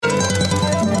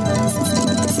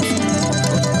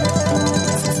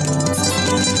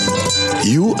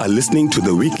are listening to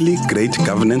the weekly Great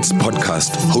Governance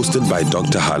podcast hosted by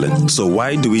Dr. Harlan. So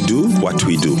why do we do what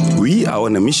we do? We are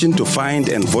on a mission to find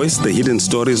and voice the hidden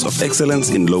stories of excellence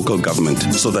in local government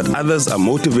so that others are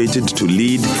motivated to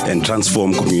lead and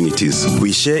transform communities.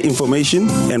 We share information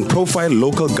and profile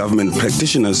local government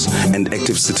practitioners and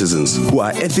active citizens who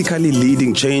are ethically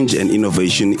leading change and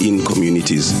innovation in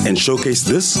communities and showcase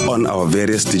this on our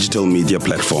various digital media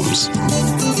platforms.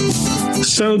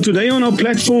 So today on our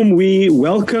platform, we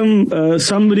welcome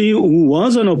somebody who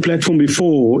was on our platform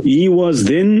before. He was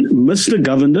then Mr.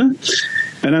 Govender.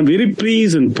 And I'm very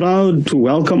pleased and proud to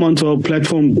welcome onto our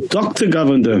platform Dr.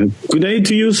 Govender. Good day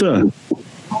to you, sir.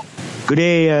 Good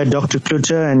day, Dr.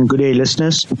 Kluter, and good day,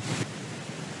 listeners.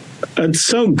 It's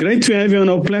so great to have you on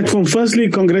our platform. Firstly,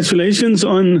 congratulations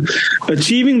on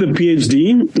achieving the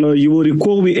PhD. You will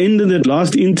recall we ended that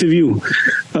last interview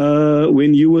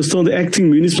when you were still the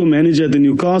acting municipal manager at the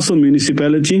Newcastle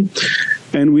municipality.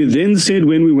 And we then said,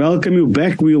 when we welcome you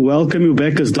back, we'll welcome you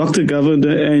back as Dr.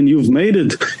 Govender, and you've made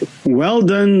it. Well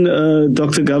done,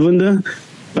 Dr. Govender.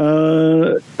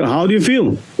 How do you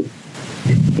feel?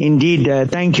 Indeed.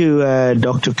 Thank you,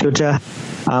 Dr. Kluter.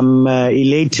 I'm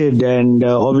elated and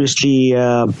obviously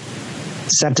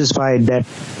satisfied that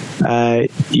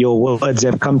your words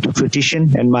have come to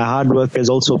fruition, and my hard work has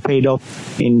also paid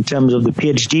off in terms of the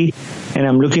PhD. And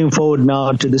I'm looking forward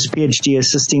now to this PhD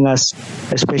assisting us,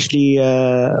 especially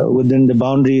within the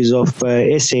boundaries of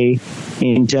SA,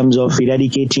 in terms of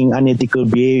eradicating unethical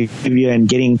behavior and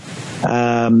getting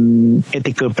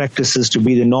ethical practices to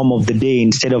be the norm of the day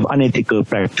instead of unethical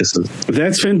practices.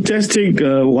 That's fantastic.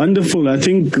 Wonderful. I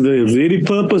think the very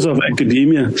purpose of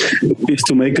academia is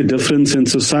to make a difference in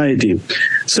society.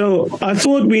 So I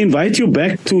thought we invite you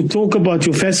back to talk about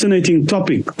your fascinating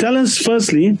topic. Tell us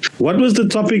firstly, what was the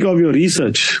topic of your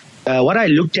research? What I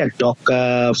looked at, Doc,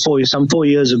 some 4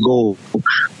 years ago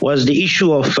was the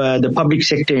issue of the public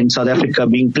sector in South Africa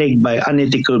being plagued by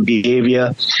unethical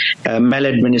behavior,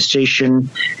 maladministration,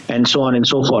 and so on and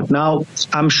so forth. Now,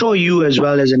 I'm sure you, as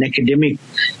well as an academic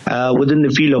within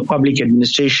the field of public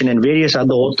administration and various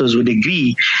other authors, would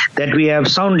agree that we have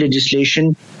sound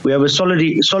legislation, we have a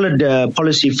solid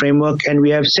policy framework, and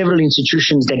we have several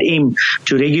institutions that aim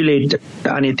to regulate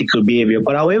unethical behavior.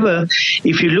 But however,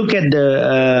 if you look at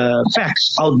the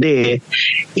facts out there,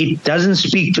 it doesn't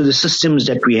speak to the systems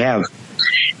that we have.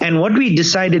 And what we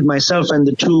decided, myself and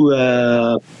the two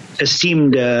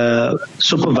esteemed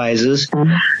supervisors,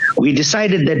 we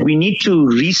decided that we need to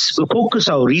focus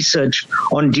our research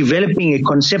on developing a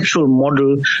conceptual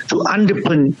model to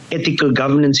underpin ethical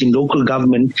governance in local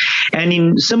government. And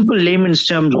in simple layman's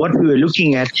terms, what we were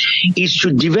looking at is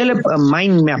to develop a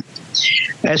mind map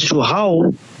as to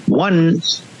how one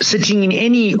sitting in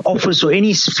any office or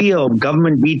any sphere of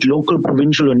government, be it local,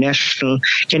 provincial, or national,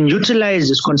 can utilize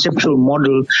this conceptual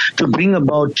model to bring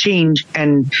about change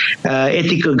and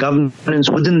ethical governance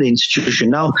within the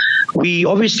institution. Now, we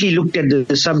obviously looked at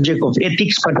the subject of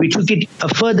ethics, but we took it a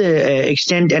further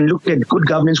extent and looked at good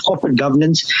governance, corporate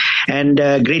governance, and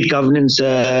great governance,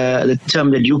 the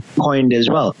term that you coined as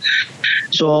well.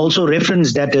 So I also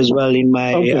referenced that as well in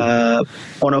my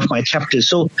one of my chapters.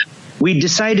 So we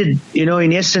decided,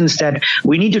 in essence, that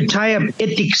we need to tie up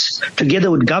ethics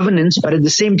together with governance, but at the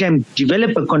same time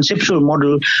develop a conceptual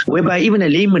model whereby even a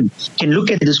layman can look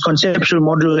at this conceptual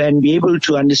model and be able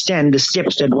to understand the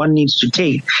steps that one needs to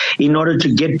take in order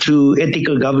to get to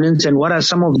ethical governance, and what are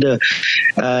some of the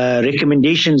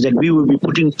recommendations that we will be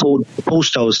putting forward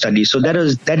post our study. So that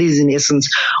is in essence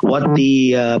what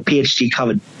the PhD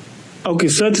covered. Okay,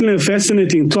 certainly a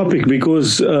fascinating topic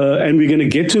because, and we're going to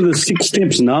get to the 6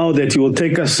 steps now that you will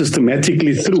take us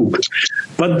systematically through.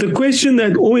 But the question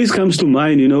that always comes to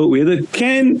mind, whether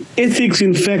can ethics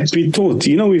in fact be taught?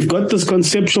 We've got this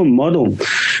conceptual model.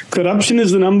 Corruption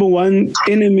is the number one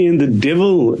enemy and the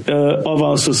devil of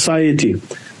our society.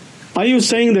 Are you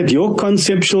saying that your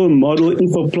conceptual model,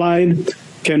 if applied,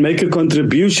 can make a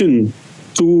contribution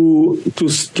to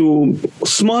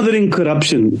smothering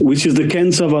corruption, which is the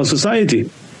cancer of our society?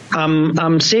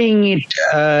 I'm saying it,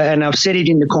 and I've said it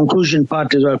in the conclusion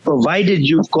part as well, provided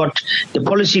you've got the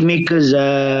policymakers,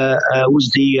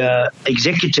 who's the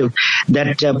executive,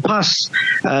 that pass,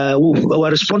 who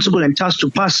are responsible and tasked to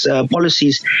pass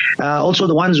policies, also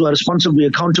the ones who are responsibly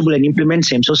accountable and implement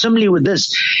them. So similarly with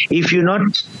this, if you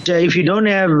don't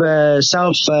have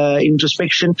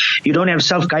self-introspection, you don't have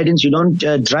self-guidance, you don't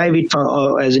drive it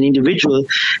as an individual,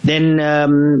 then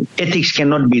ethics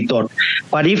cannot be taught.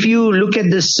 But if you look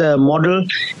at this model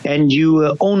and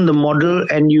you own the model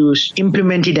and you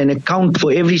implement it and account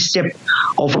for every step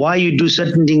of why you do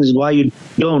certain things, why you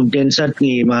don't, then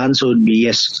certainly my answer would be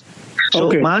yes.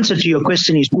 So my answer to your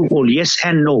question is twofold, yes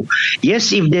and no.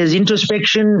 Yes, if there's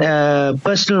introspection,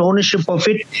 personal ownership of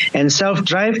it, and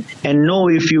self-drive, and no,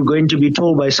 if you're going to be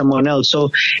told by someone else.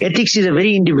 So ethics is a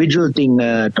very individual thing,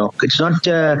 Doc. It's not,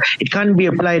 it can't be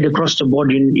applied across the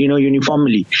board,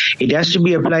 uniformly. It has to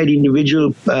be applied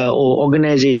individual or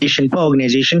organization per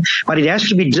organization, but it has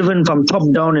to be driven from top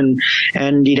down,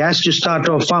 and it has to start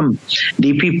off from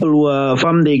the people who are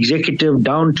from the executive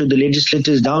down to the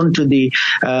legislators, down to the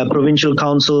provincial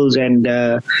councils and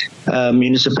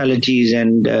municipalities,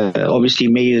 and obviously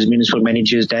mayors, municipal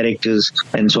managers, directors,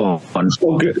 and so on.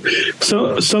 Okay,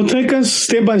 so take us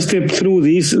step by step through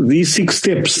these 6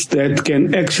 steps that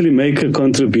can actually make a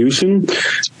contribution,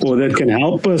 or that can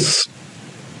help us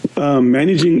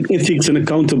managing ethics and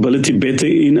accountability better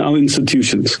in our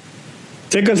institutions.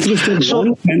 Take us through step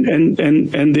 1,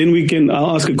 and then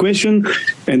I'll ask a question,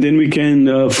 and then we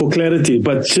can, for clarity,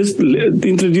 but just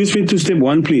introduce me to step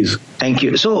 1, please. Thank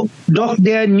you. So, Doc,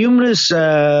 there are numerous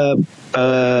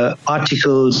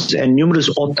articles and numerous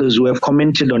authors who have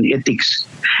commented on ethics,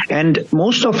 and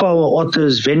most of our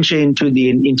authors venture into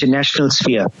the international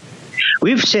sphere.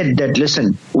 We've said that,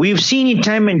 listen, we've seen it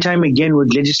time and time again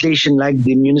with legislation like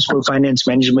the Municipal Finance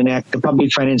Management Act, the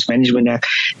Public Finance Management Act,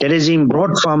 that has been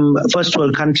brought from first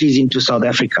world countries into South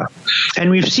Africa. And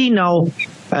we've seen now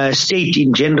state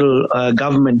in general,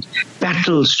 government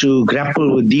battles to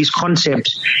grapple with these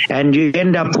concepts, and you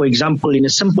end up, for example, in a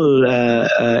simple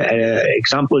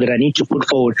example that I need to put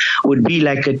forward would be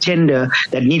like a tender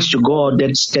that needs to go out,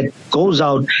 that goes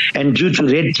out, and due to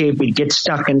red tape it gets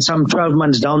stuck, and some 12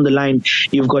 months down the line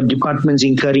you've got departments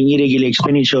incurring irregular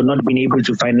expenditure, not being able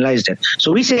to finalize that.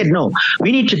 So we said no,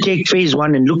 we need to take phase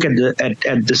 1 and look at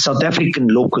the South African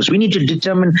locus. We need to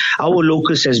determine our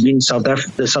locus has been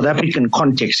the South African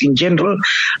context in general,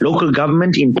 local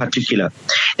government in particular.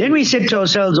 Then we said to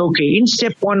ourselves, okay, in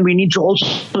step 1 we need to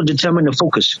also determine a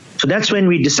focus. So that's when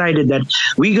we decided that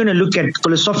we're going to look at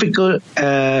philosophical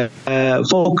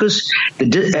focus,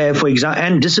 for example,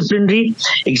 and disciplinary,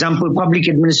 example, public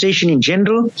administration in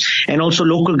general, and also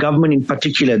local government in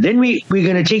particular. Then we're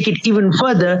going to take it even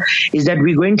further, is that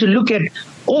we're going to look at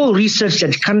all research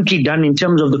that's currently done in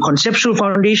terms of the conceptual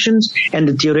foundations and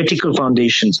the theoretical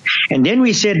foundations. And then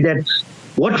we said that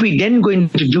what we're then going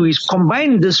to do is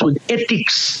combine this with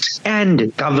ethics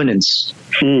and governance.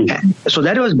 So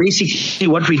that was basically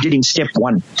what we did in step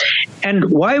 1.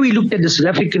 And why we looked at the South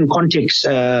African context,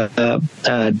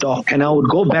 Doc, and I would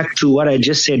go back to what I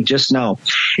just said just now,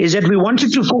 is that we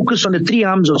wanted to focus on the 3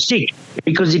 arms of state,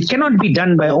 because it cannot be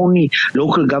done by only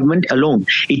local government alone.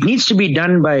 It needs to be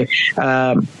done by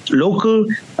local,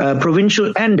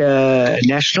 provincial, and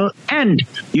national. And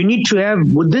you need to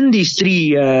have within these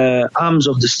 3 arms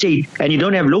of the state, and you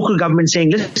don't have local government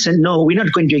saying, listen, no, we're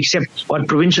not going to accept what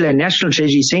provincial and national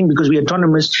treasury is saying, because we're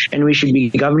autonomous and we should be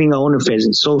governing our own affairs.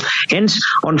 So hence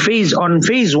on phase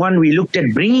 1 we looked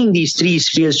at bringing these 3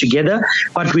 spheres together,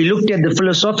 but we looked at the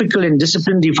philosophical and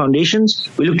disciplinary foundations,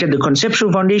 we looked at the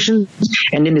conceptual foundations,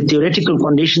 and then the theoretical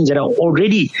foundations that are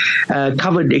already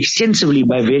covered extensively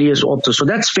by various authors. So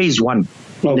that's phase 1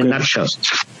 in a nutshell.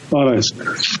 All right.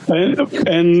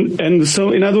 And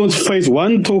so, in other words, phase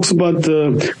 1 talks about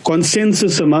the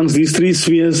consensus amongst these 3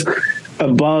 spheres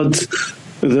about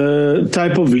the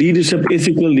type of leadership,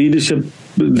 ethical leadership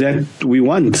that we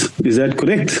want. Is that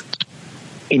correct?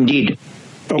 Indeed.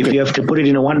 Okay. If you have to put it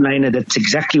in a one-liner, that's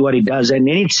exactly what it does. And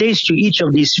then it says to each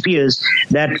of these spheres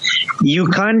that you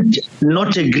can't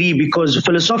not agree, because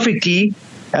philosophically,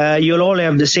 you'll all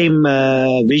have the same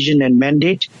vision and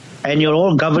mandate, and you're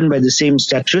all governed by the same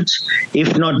statutes,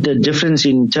 if not the difference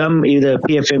in term, either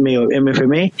PFMA or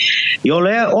MFMA. You'll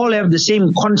all have the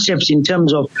same concepts in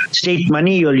terms of state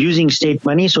money. You're using state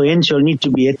money, so hence you'll need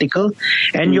to be ethical.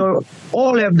 And you'll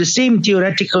all have the same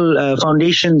theoretical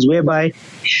foundations, whereby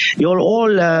you'll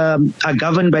all are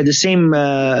governed by the same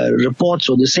reports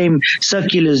or the same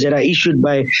circulars that are issued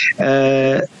by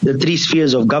the 3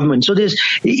 spheres of government. So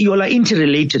you all are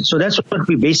interrelated. So that's what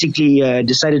we basically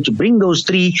decided to bring those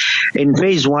 3 in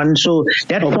phase 1. So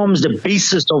that forms the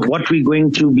basis of what we're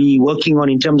going to be working on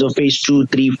in terms of phase 2,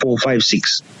 3, 4, 5,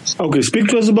 6. Okay, speak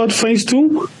to us about phase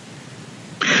 2.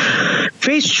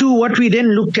 Phase 2, what we then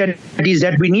looked at is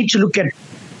that we need to look at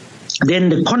then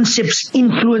the concepts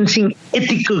influencing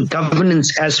ethical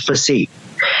governance as per se.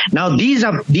 Now, these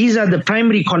are the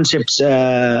primary concepts,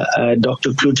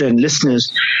 Dr. Kluter and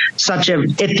listeners, such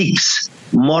as ethics,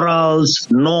 morals,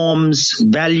 norms,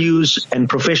 values, and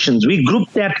professions. We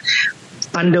group that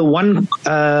under one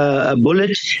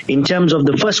bullet in terms of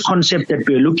the first concept that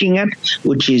we're looking at,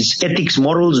 which is ethics,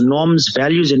 morals, norms,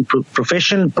 values, and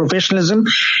professionalism.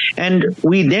 And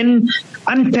we then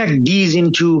unpack these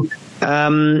into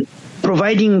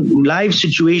providing live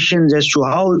situations as to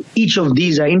how each of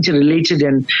these are interrelated,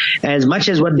 and as much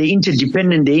as what they're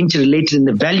interdependent, they're interrelated in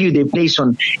the value they place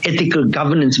on ethical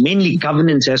governance, mainly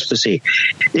governance as per se.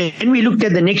 Then we looked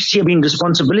at the next tier being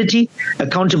responsibility,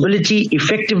 accountability,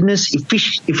 effectiveness,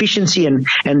 efficiency,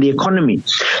 and the economy.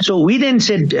 So we then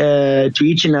said to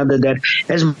each another that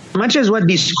as much as what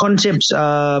these concepts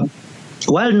are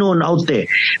well known out there,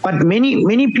 but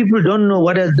many people don't know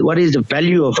what is the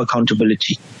value of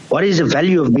accountability. What is the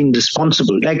value of being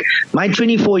responsible? Like my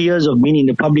 24 years of being in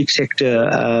the public sector,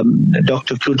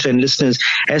 Dr. Kluter and listeners,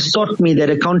 has taught me that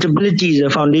accountability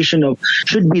is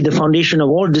should be the foundation of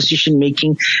all decision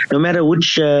making, no matter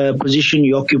which position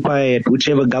you occupy at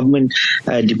whichever government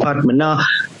department. Now,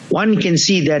 one can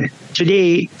see that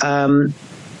today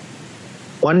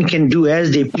one can do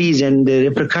as they please, and the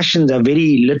repercussions are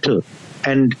very little,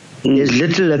 and there's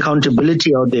little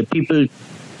accountability out there. People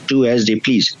do as they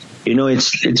please.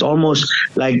 It's almost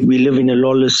like we live in a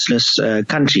lawlessness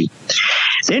country.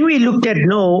 Then we looked at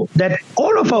that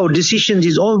all of our decisions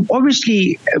is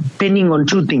obviously depending on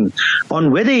two things: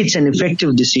 on whether it's an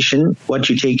effective decision, what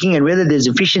you're taking, and whether there's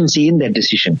efficiency in that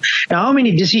decision. Now, how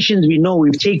many decisions we know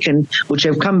we've taken which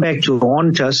have come back to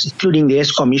haunt us, including the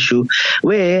ESCOM issue,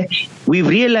 where we've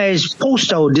realized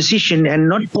post our decision, and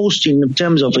not post in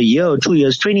terms of a year or 2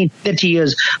 years, 20, 30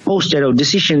 years post our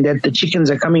decision, that the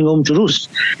chickens are coming home to roost,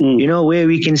 where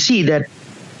we can see that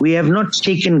we have not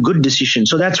taken good decisions.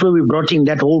 So that's where we brought in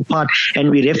that whole part, and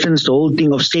we referenced the whole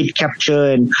thing of state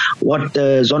capture and what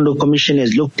the Zondo Commission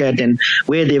has looked at, and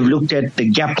where they've looked at the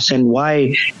gaps and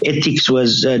why ethics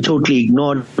was totally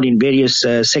ignored in various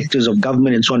sectors of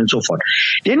government and so on and so forth.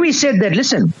 Then we said that,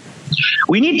 listen,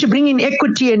 we need to bring in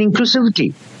equity and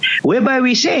inclusivity, whereby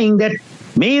we're saying that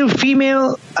male,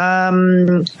 female,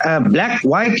 black,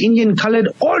 white, Indian, colored,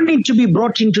 all need to be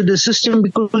brought into the system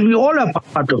because we all are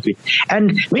part of it.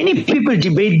 And many people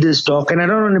debate this talk, and I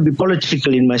don't want to be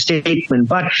political in my statement,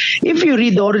 but if you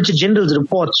read the Auditor General's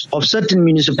reports of certain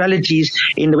municipalities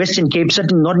in the Western Cape,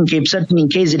 certain Northern Cape, certain in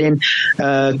KZN,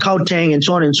 Gauteng, and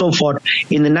so on and so forth,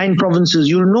 in the 9 provinces,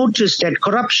 you'll notice that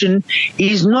corruption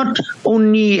is not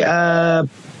only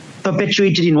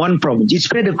perpetuated in one province. It's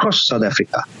spread across South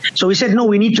Africa. So we said, no,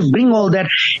 we need to bring all that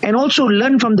and also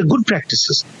learn from the good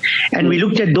practices. And we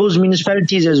looked at those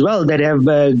municipalities as well that have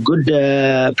good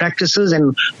practices,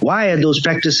 and why are those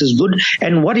practices good,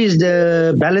 and what is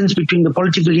the balance between the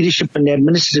political leadership and the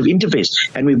administrative interface.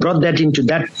 And we brought that into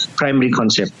that primary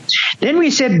concept. Then we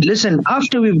said, listen,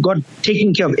 after we've got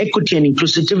taken care of equity and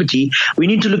inclusivity, we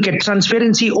need to look at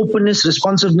transparency, openness,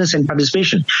 responsiveness, and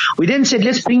participation. We then said,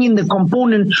 let's bring in the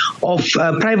component of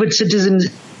private citizens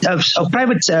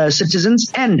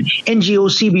and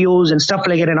NGOs, CBOs, and stuff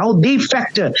like that, and how they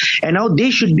factor and how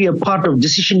they should be a part of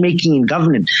decision making in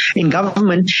government,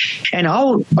 and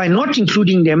how by not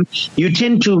including them, you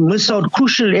tend to miss out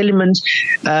crucial elements.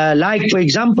 Like, for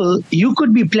example, you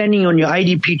could be planning on your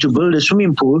IDP to build a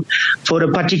swimming pool for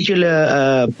a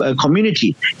particular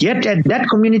community, yet that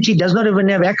community does not even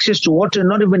have access to water,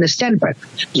 not even a standpipe.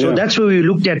 So that's where we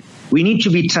looked at. We need to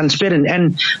be transparent,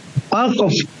 and bulk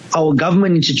of our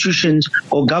government institutions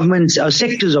or governments, our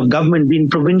sectors of government, being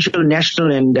provincial, national,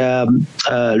 and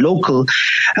local,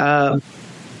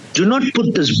 do not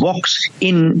put this box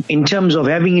in terms of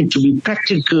having it to be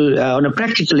practical on a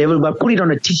practical level, but put it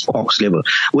on a tick box level.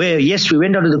 Where yes, we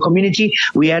went out to the community,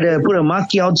 we had put a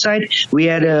marquee outside, we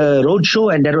had a road show,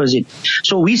 and that was it.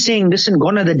 So we're saying, listen,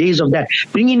 gone are the days of that.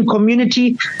 Bring in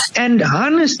community and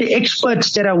harness the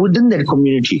experts that are within that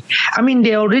community. I mean,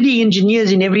 there are already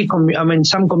engineers in every community. I mean,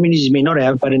 some communities may not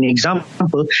have, but an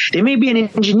example, there may be an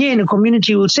engineer in a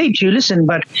community who will say to you, listen,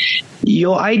 but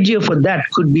your idea for that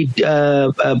could be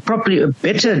properly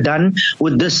better done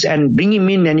with this, and bring him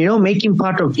in and make him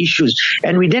part of issues.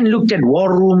 And we then looked at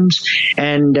war rooms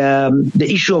and the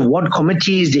issue of ward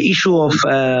committees, the issue of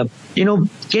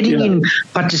getting in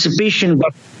participation,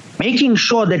 but making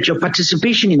sure that your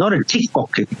participation is not a tick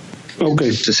box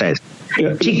exercise.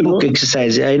 Tick box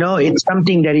exercise. It's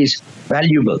something that is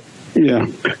valuable. Yeah.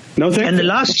 And the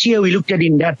last year we looked at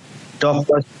in that talk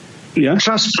was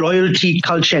trust, loyalty,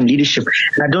 culture, and leadership.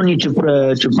 And I don't need to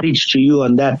preach to you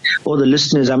on that, or the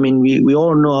listeners. I mean, we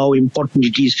all know how important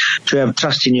it is to have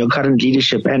trust in your current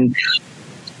leadership. And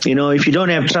if you don't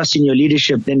have trust in your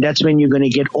leadership, then that's when you're going to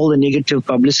get all the negative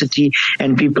publicity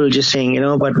and people just saying,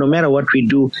 but no matter what we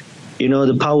do,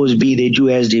 the powers be, they do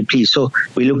as they please. So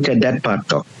we looked at that part,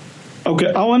 Doc. Okay,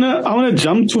 I wanna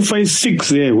jump to phase 6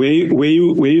 there, where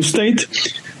you state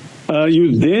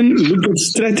you then look at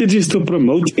strategies to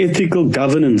promote ethical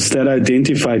governance that are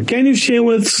identified. Can you share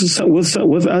with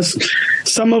us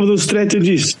some of those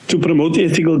strategies to promote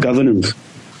ethical governance?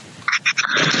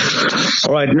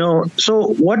 All right. No.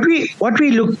 So what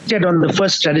we looked at on the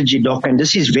first strategy, Doc, and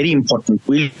this is very important.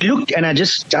 We looked, and I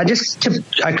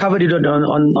covered it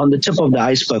on the tip of the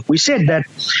iceberg. We said that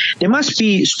there must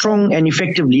be strong and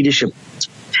effective leadership,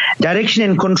 direction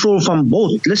and control from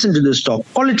both, listen to this, Doc,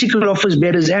 political office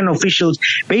bearers and officials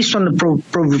based on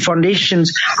the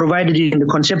foundations provided in the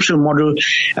conceptual model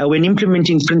when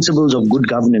implementing principles of good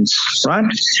governance, right?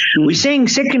 We're saying,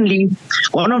 secondly,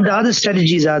 one of the other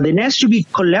strategies are there has to be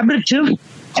collaborative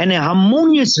and a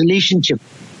harmonious relationship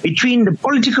between the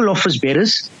political office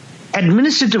bearers,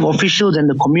 administrative officials and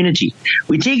the community.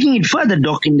 We're taking it further,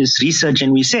 Doc, in this research,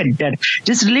 and we said that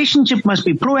this relationship must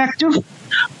be proactive,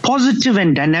 positive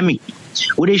and dynamic,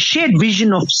 with a shared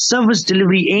vision of service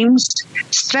delivery aims,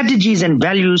 strategies and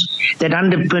values that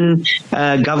underpin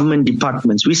government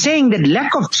departments. We're saying that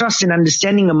lack of trust and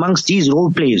understanding amongst these role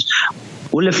players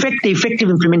will affect the effective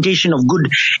implementation of good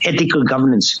ethical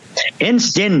governance.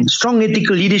 Hence, then, strong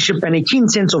ethical leadership and a keen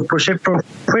sense of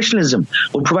professionalism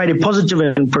will provide a positive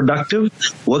and productive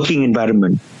working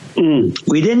environment.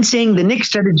 We're then saying the next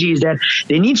strategy is that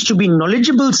there needs to be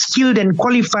knowledgeable, skilled and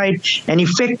qualified and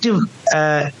effective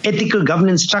ethical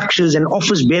governance structures and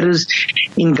office bearers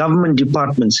in government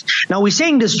departments. Now we're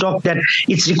saying this, Doc, that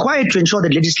it's required to ensure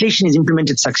that legislation is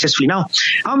implemented successfully. Now,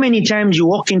 how many times you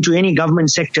walk into any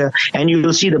government sector and you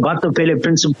will see the Bato Pele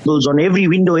principles on every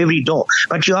window, every door,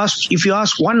 but if you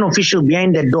ask one official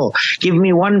behind that door, give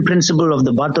me one principle of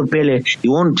the Bato Pele,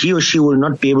 he or she will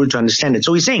not be able to understand it.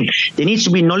 So we're saying there needs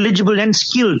to be knowledgeable and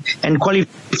skilled and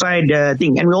qualified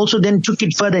thing. And we also then took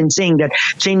it further in saying that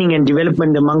training and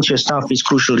development amongst your staff is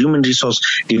crucial, human resource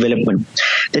development.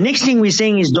 The next thing we're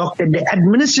saying is, Doc, that the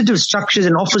administrative structures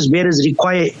and office bearers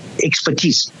require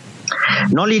expertise,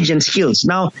 knowledge and skills.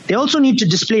 Now, they also need to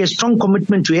display a strong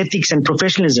commitment to ethics and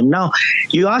professionalism. Now,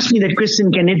 you asked me that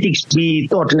question, can ethics be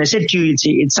taught? And I said to you,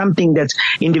 it's something that's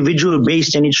individual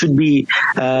based, and it should be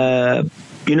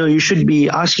you should be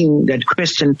asking that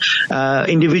question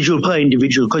individual per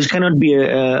individual, because it cannot be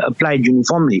applied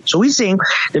uniformly. So we're saying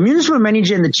the municipal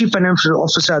manager and the chief financial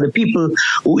officer are the people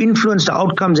who influence the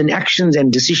outcomes and actions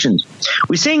and decisions.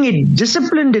 We're saying a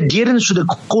disciplined adherence to the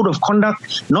code of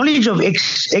conduct, knowledge of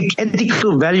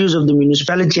ethical values of the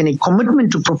municipality and a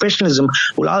commitment to professionalism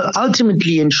will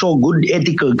ultimately ensure good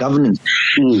ethical governance.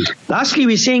 Lastly,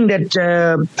 we're saying that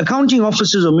accounting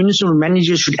officers or municipal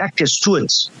managers should act as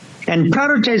stewards and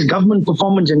prioritize government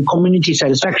performance and community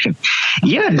satisfaction.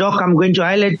 Yeah, Doc, I'm going to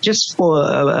highlight just for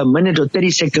a minute or 30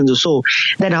 seconds or so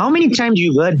that how many times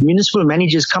you've heard municipal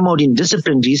managers come out in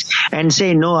disciplinaries and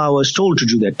say, no, I was told to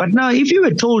do that. But now, if you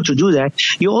were told to do that,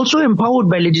 you're also empowered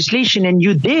by legislation and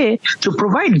you're there to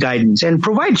provide guidance and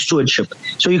provide stewardship.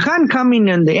 So you can't come in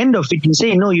at the end of it and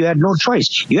say, no, you had no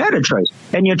choice. You had a choice.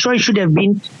 And your choice should have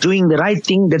been doing the right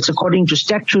thing that's according to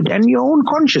statute and your own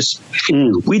conscience.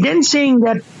 We're then saying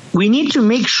that we need to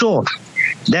make sure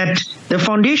that the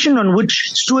foundation on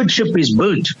which stewardship is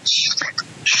built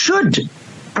should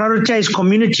prioritize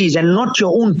communities and not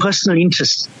your own personal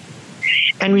interests.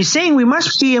 And we're saying we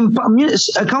must be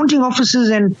accounting officers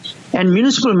and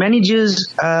municipal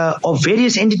managers of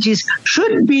various entities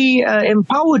should be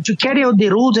empowered to carry out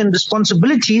their roles and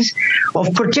responsibilities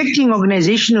of protecting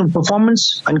organizational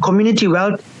performance and community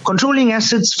wealth, controlling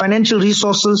assets, financial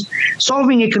resources,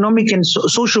 solving economic and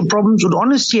social problems with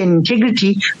honesty and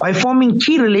integrity by forming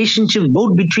key relationships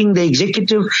both between the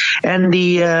executive and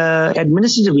the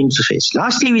administrative interface.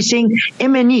 Lastly, we're saying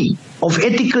M&E of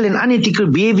ethical and unethical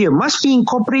behavior must be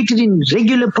incorporated in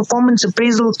regular performance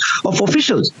appraisals of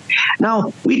officials.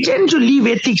 Now, we tend to leave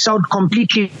ethics out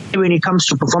completely when it comes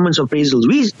to performance appraisals.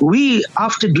 We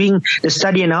after doing the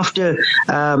study and after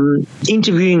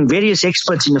interviewing various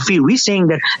experts in the field, we're saying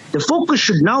that the focus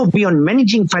should now be on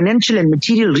managing financial and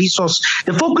material resources.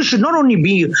 The focus should not only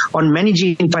be on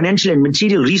managing financial and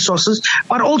material resources,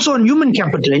 but also on human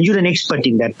capital. And you're an expert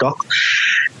in that, Doc.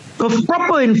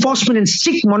 Proper enforcement and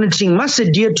strict monitoring must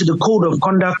adhere to the code of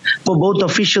conduct for both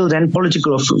officials and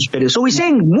political officials. So we're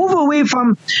saying move away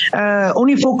from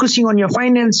only focusing on your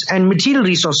finance and material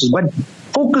resources, but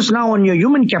focus now on your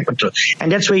human capital.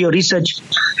 And that's where your research,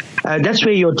 that's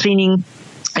where your training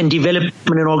and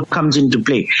development and all comes into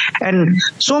play. And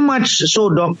so much so,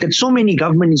 Doc, that so many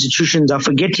government institutions are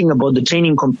forgetting about the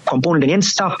training component, and hence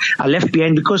staff are left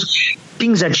behind because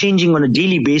things are changing on a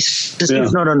daily basis,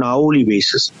 if not on an hourly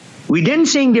basis. We then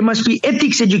saying there must be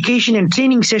ethics education and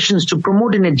training sessions to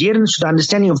promote an adherence to the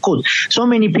understanding of code. So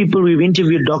many people we've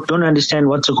interviewed, Doc, don't understand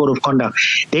what's a code of conduct.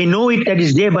 They know it that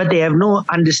is there, but they have no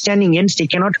understanding, hence they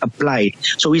cannot apply it.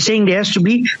 So we're saying there has to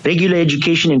be regular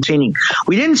education and training.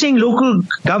 We're then saying local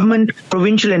government,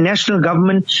 provincial and national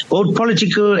government, both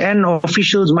political and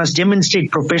officials must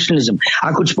demonstrate professionalism.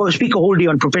 I could speak a whole day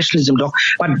on professionalism, Doc,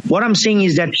 but what I'm saying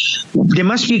is that there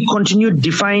must be continued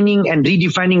defining and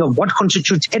redefining of what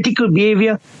constitutes ethical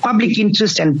behavior, public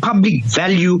interest, and public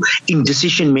value in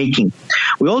decision making.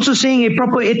 We're also saying a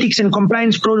proper ethics and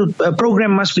compliance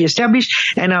program must be established,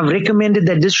 and I've recommended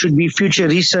that this should be future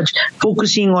research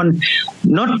focusing on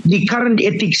not the current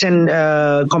ethics and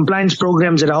compliance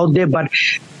programs that are out there, but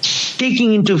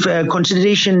taking into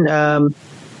consideration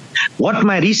what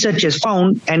my research has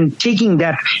found and taking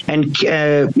that and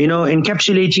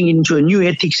encapsulating into a new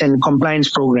ethics and compliance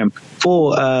program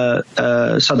for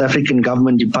South African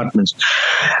government departments.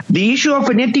 The issue of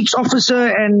an ethics officer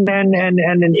and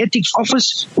an ethics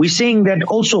office, we're saying that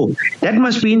also that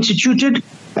must be instituted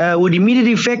with immediate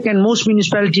effect, and most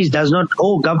municipalities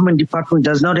government department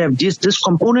does not have this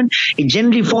component. It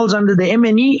generally falls under the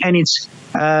M&E, and it's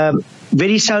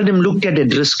very seldom looked at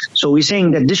risk. So we're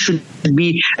saying that this should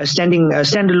be a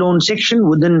standalone section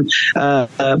within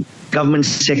government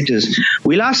sectors.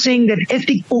 We are saying that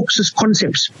ethic focuses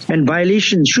concepts and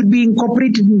violations should be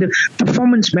incorporated in the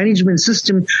performance management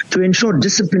system to ensure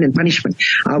discipline and punishment.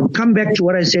 I'll come back to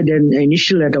what I said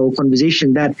initially at our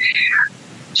conversation, that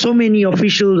so many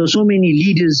officials or so many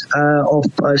leaders of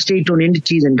state-owned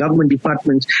entities and government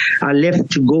departments are left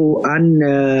to go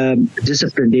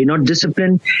undisciplined. They're not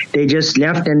disciplined. They just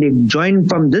left and they join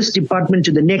from this department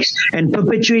to the next and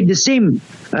perpetuate the same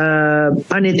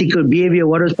unethical behavior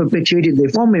what was perpetuated their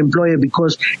former employer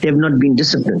because they have not been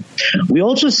disciplined. We're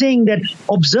also saying that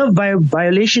observed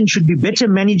violation should be better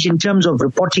managed in terms of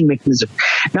reporting mechanism.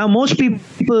 Now, most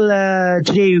people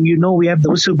today, we have the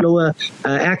Whistleblower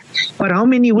Act, but how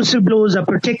many whistleblowers are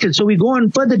protected? So we go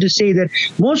on further to say that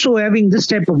more so having this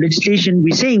type of legislation,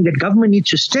 we're saying that government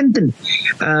needs to strengthen,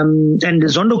 and the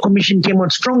Zondo Commission came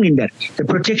out strong in that, the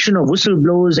protection of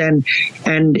whistleblowers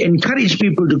and encourage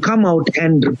people to come out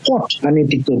and report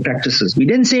unethical practices. We're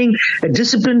then saying a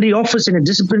disciplinary office and a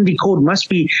disciplinary code must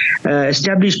be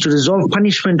established to resolve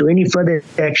punishment or any further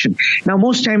action. Now,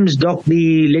 most times, Doc,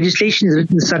 the legislation is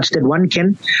written such that one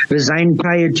can resign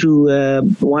prior to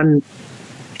one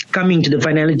coming to the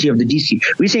finality of the DC.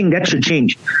 We're saying that should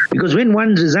change, because when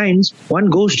one resigns, one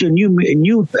goes to a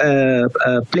new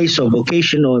place of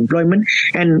vocation or employment,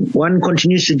 and one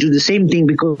continues to do the same thing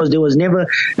because there was never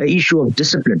an issue of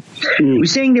discipline. We're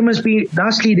saying there must be,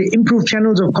 lastly, the improved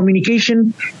channels of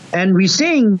communication, and we're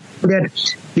saying that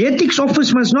the ethics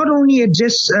office must not only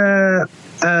address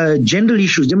general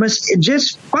issues, they must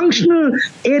address functional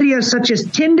areas such as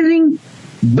tendering,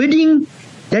 bidding,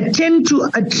 that tend to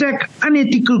attract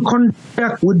unethical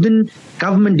conduct within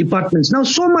government departments. Now,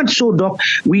 so much so, Doc,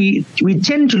 we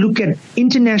tend to look at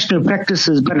international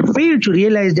practices, but fail to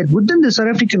realize that within the South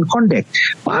African context,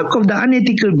 part of the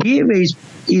unethical behavior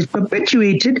is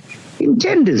perpetuated in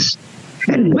tenders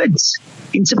and bids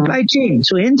in supply chain.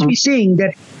 So hence we're saying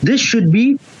that this should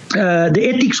be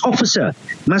the ethics officer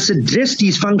must address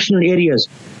these functional areas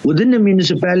within the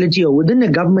municipality or within the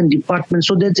government department,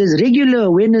 so that there's regular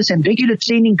awareness and regular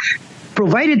training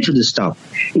provided to the staff.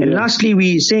 Yeah. And lastly,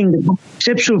 we're saying the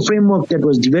conceptual framework that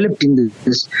was developed in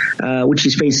this, which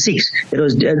is phase 6,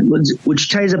 which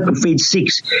ties up to phase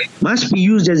 6, must be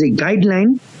used as a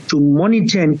guideline to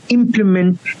monitor and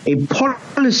implement a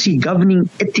policy governing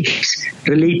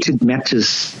ethics-related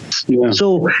matters. Yeah.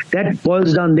 So that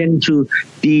boils down then to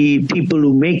the people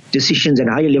who make decisions at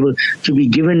a higher level to be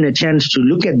given a chance to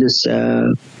look at this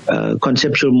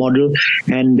conceptual model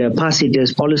and pass it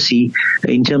as policy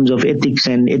in terms of ethics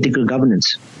and ethical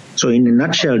governance. So in a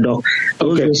nutshell, Doc,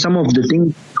 those are some of the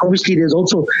things. Obviously, there's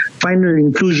also final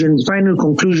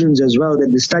conclusions as well that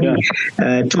the study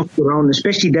talked around,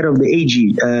 especially that of the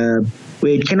AG,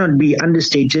 where it cannot be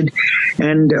understated.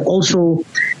 And also,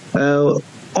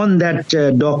 on that,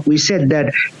 Doc, we said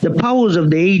that the powers of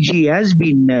the AG has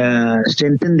been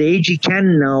strengthened. The AG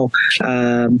can now,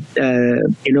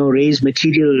 raise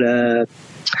material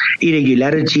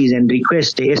irregularities and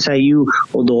request the SIU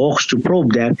or the Hawks to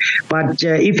probe that. But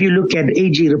if you look at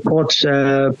AG reports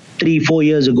 3-4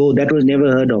 years ago, that was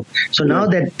never heard of. So now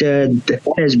that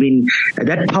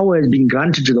that power has been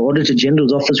granted to the Auditor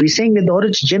General's office, we're saying that the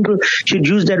Auditor General should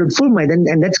use that with full might,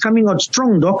 and that's coming out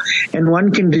strong, Doc. And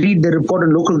one can read the report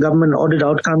on local government audit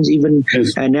outcomes, even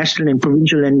national and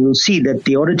provincial, and you'll see that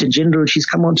the Auditor General, she's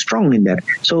come out strong in that.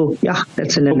 So yeah,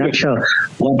 that's in a nutshell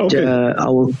what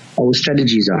our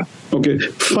strategies are. Okay.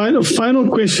 Final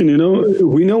question.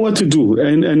 We know what to do,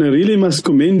 and I really must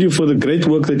commend you for the great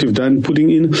work that you've done putting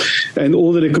in and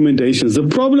all the recommendations. The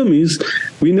problem is,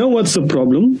 we know what's the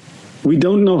problem. We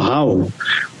don't know how.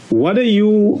 What are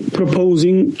you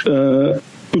proposing to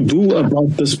do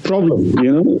about this problem?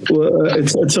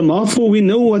 It's a mouthful. We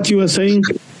know what you are saying.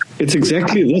 It's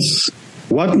exactly this.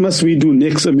 What must we do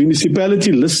next? A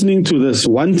municipality listening to this,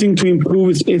 wanting to improve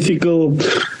its ethical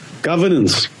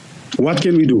governance. What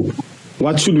can we do?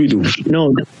 What should we do?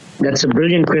 No, that's a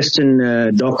brilliant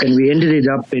question, Doc, and we ended it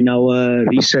up in our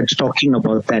research talking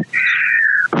about that.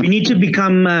 We need to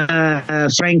become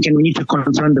frank, and we need to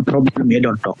confront the problem head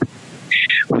on top.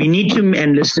 We need to,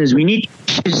 and listeners, we need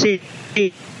to say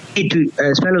to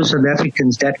fellow South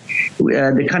Africans that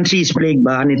the country is plagued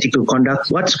by unethical conduct.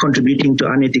 What's contributing to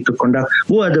unethical conduct?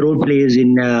 Who are the role players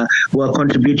who are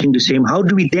contributing the same? How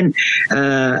do we then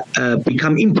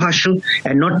become impartial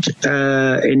and not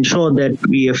ensure that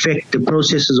we affect the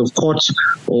processes of courts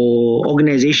or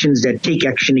organizations that take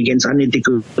action against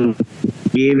unethical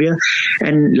behavior?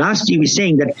 And lastly, we're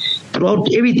saying that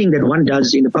throughout everything that one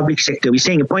does in the public sector, we're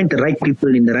saying appoint the right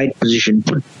people in the right position.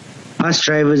 Put bus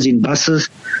drivers in buses,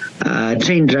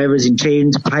 train drivers in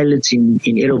trains, pilots in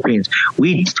aeroplanes.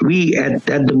 We at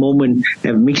the moment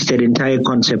have mixed that entire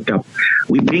concept up.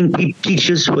 We bring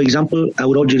teachers, for example, with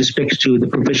all due respect to the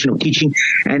profession of teaching,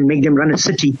 and make them run a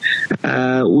city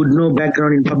with no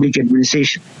background in public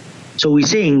administration. So we're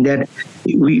saying that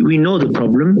we know the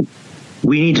problem.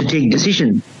 We need to take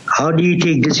decision. How do you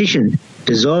take decision?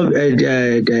 Remove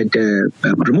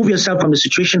yourself from the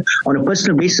situation on a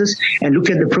personal basis and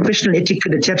look at the professional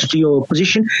etiquette attached to your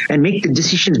position and make the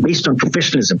decisions based on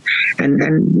professionalism. And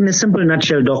in a simple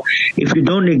nutshell, Doc, if you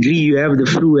don't agree you have the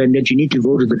flu and that you need to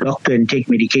go to the doctor and take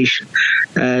medication.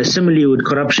 Similarly with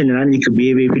corruption and unethical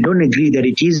behavior, if you don't agree that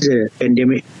it is a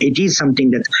pandemic, it is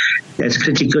something that's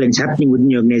critical and it's happening within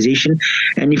your organization,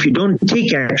 and if you don't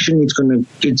take action, it's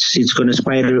gonna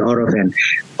spiral out of hand.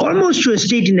 Almost to a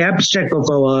state in the abstract of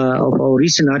our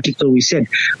recent article, we said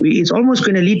it's almost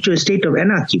going to lead to a state of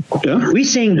anarchy. Yeah. We're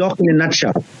saying, Doc, in a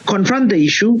nutshell, confront the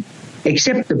issue,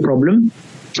 accept the problem,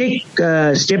 take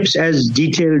steps as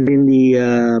detailed in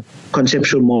the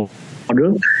conceptual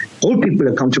model, hold people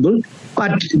accountable,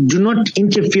 but do not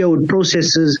interfere with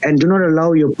processes and do not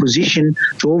allow your position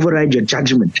to override your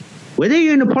judgment. Whether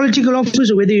you're in a political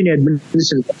office or whether you're in an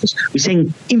administrative office, we're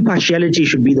saying impartiality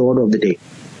should be the order of the day.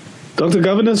 Dr.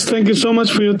 Govender, thank you so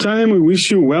much for your time. We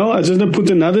wish you well. I just want to put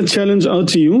another challenge out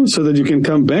to you so that you can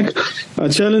come back. I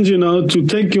challenge you now to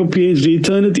take your PhD,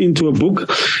 turn it into a book,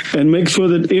 and make sure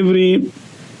that every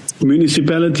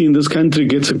municipality in this country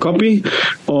gets a copy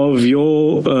of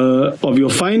your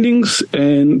findings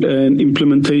and an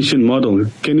implementation model.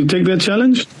 Can you take that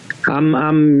challenge?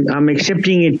 I'm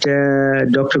accepting it,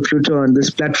 Dr. Pluto, on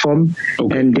this platform,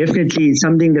 and definitely it's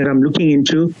something that I'm looking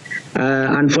into.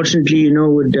 Unfortunately,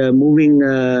 with moving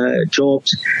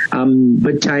jobs, I'm a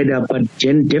bit tied up, but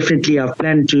definitely I've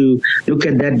planned to look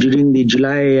at that during the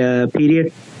July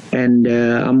period, and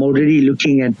I'm already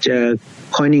looking at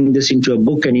coining this into a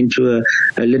book and into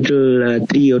a little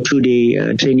 3 or 2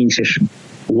 day training session.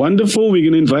 Wonderful.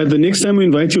 We're going to the next time we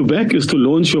invite you back is to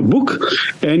launch your book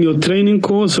and your training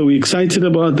course. So we're excited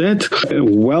about that.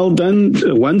 Well done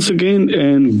once again,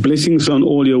 and blessings on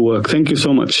all your work. Thank you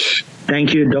so much.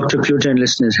 Thank you, Dr. Pluto, and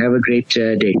listeners. Have a great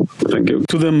day. Thank you.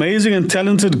 To the amazing and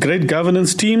talented Great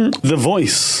Governance team, The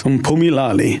Voice,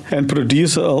 Mpumilali, and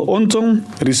producer Al Ontong,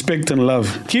 respect and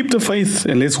love. Keep the faith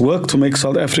and let's work to make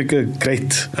South Africa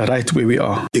great, right where we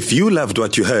are. If you loved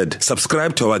what you heard,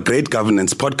 subscribe to our Great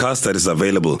Governance podcast that is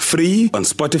available free on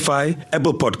Spotify,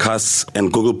 Apple Podcasts,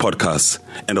 and Google Podcasts.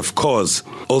 And of course,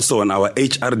 also on our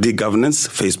HRD Governance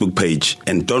Facebook page.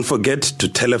 And don't forget to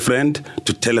tell a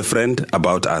friend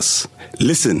about us.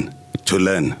 Listen to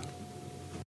learn.